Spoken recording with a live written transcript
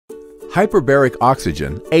Hyperbaric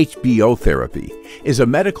oxygen, HBO therapy, is a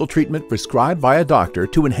medical treatment prescribed by a doctor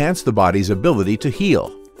to enhance the body's ability to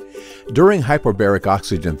heal. During hyperbaric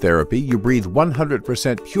oxygen therapy, you breathe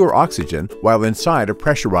 100% pure oxygen while inside a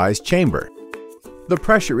pressurized chamber. The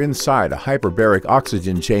pressure inside a hyperbaric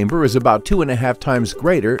oxygen chamber is about 2.5 times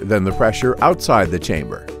greater than the pressure outside the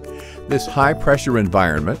chamber. This high-pressure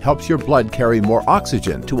environment helps your blood carry more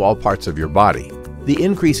oxygen to all parts of your body. The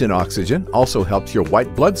increase in oxygen also helps your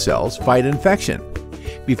white blood cells fight infection.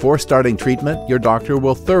 Before starting treatment, your doctor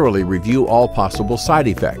will thoroughly review all possible side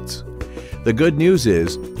effects. The good news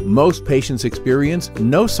is, most patients experience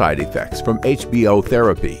no side effects from HBO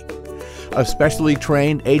therapy. A specially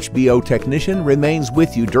trained HBO technician remains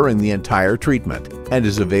with you during the entire treatment and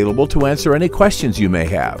is available to answer any questions you may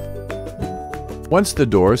have. Once the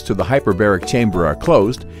doors to the hyperbaric chamber are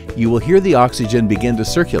closed, you will hear the oxygen begin to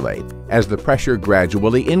circulate as the pressure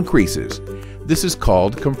gradually increases. This is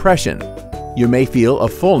called compression. You may feel a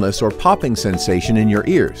fullness or popping sensation in your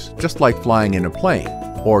ears, just like flying in a plane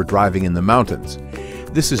or driving in the mountains.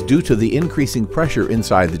 This is due to the increasing pressure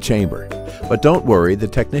inside the chamber. But don't worry, the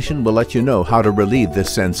technician will let you know how to relieve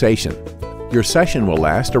this sensation. Your session will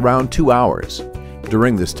last around 2 hours.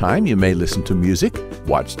 During this time, you may listen to music,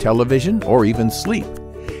 watch television, or even sleep.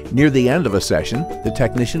 Near the end of a session, the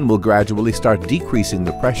technician will gradually start decreasing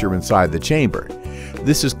the pressure inside the chamber.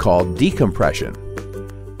 This is called decompression.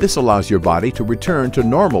 This allows your body to return to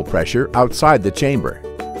normal pressure outside the chamber.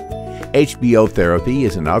 HBO therapy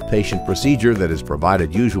is an outpatient procedure that is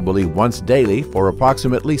provided usually once daily for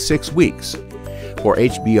approximately 6 weeks. For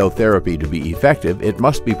HBO therapy to be effective, it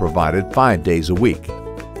must be provided 5 days a week.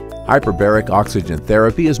 Hyperbaric oxygen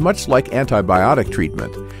therapy is much like antibiotic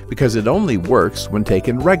treatment because it only works when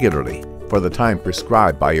taken regularly for the time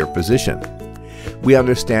prescribed by your physician. We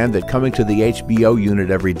understand that coming to the HBO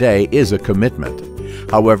unit every day is a commitment.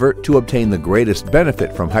 However, to obtain the greatest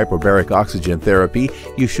benefit from hyperbaric oxygen therapy,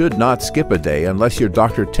 you should not skip a day unless your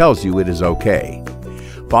doctor tells you it is okay.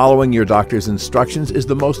 Following your doctor's instructions is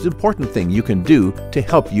the most important thing you can do to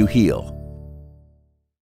help you heal.